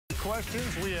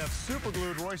questions. We have super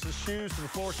glued Royce's shoes to the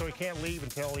floor so he can't leave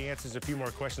until he answers a few more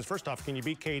questions. First off, can you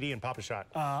beat KD and pop a shot?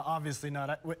 Obviously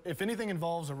not. If anything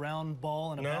involves a round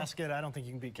ball and a basket, I don't think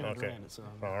you can beat Kevin Durant. So.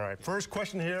 All right. First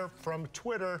question here from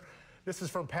Twitter. This is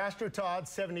from Pastor Todd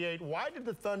 78. Why did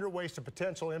the Thunder waste a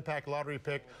potential impact lottery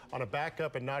pick on a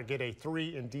backup and not get a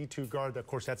 3 and D2 guard? Of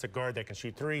course, that's a guard that can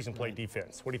shoot threes and play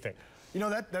defense. What do you think? You know,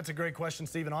 that's a great question,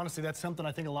 Stephen. Honestly, that's something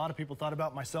I think a lot of people thought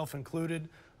about, myself included.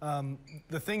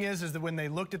 The thing is that when they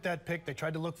looked at that pick, they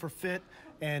tried to look for fit.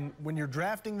 And when you're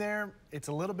drafting there, it's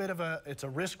a little bit of a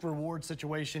risk-reward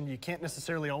situation. You can't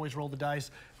necessarily always roll the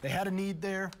dice. They had a need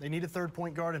there. They need a third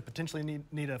point guard and potentially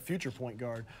need a future point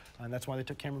guard. And that's why they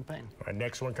took Cameron Payne. All right,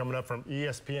 next one coming up from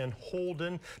ESPN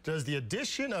Holden. Does the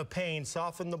addition of Payne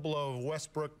soften the blow of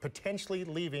Westbrook potentially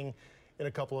leaving in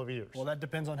a couple of years? Well, that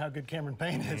depends on how good Cameron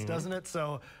Payne is, doesn't it?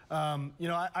 So, you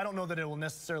know, I don't know that it will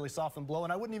necessarily soften blow,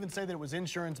 and I wouldn't even say that it was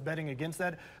insurance betting against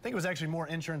that. I think it was actually more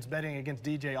insurance betting against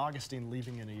DJ Augustine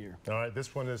leaving in a year. All right,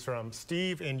 this one is from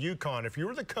Steve in Yukon. If you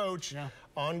were the coach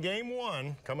on Game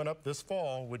 1 coming up this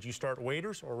fall, would you start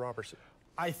Waiters or Robertson?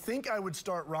 I think I would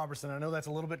start Robertson. I know that's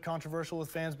a little bit controversial with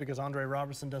fans because Andre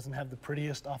Robertson doesn't have the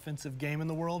prettiest offensive game in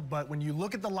the world, but when you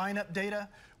look at the lineup data,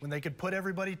 when they could put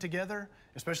everybody together,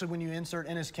 especially when you insert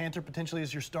Enes Kanter potentially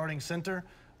as your starting center,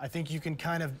 I think you can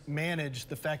kind of manage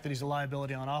the fact that he's a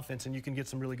liability on offense and you can get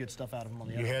some really good stuff out of him on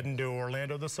the other. You heading to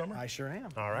Orlando this summer? I sure am.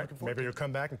 All right, maybe you'll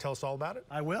come back and tell us all about it?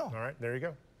 I will. All right, there you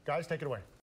go. Guys, take it away.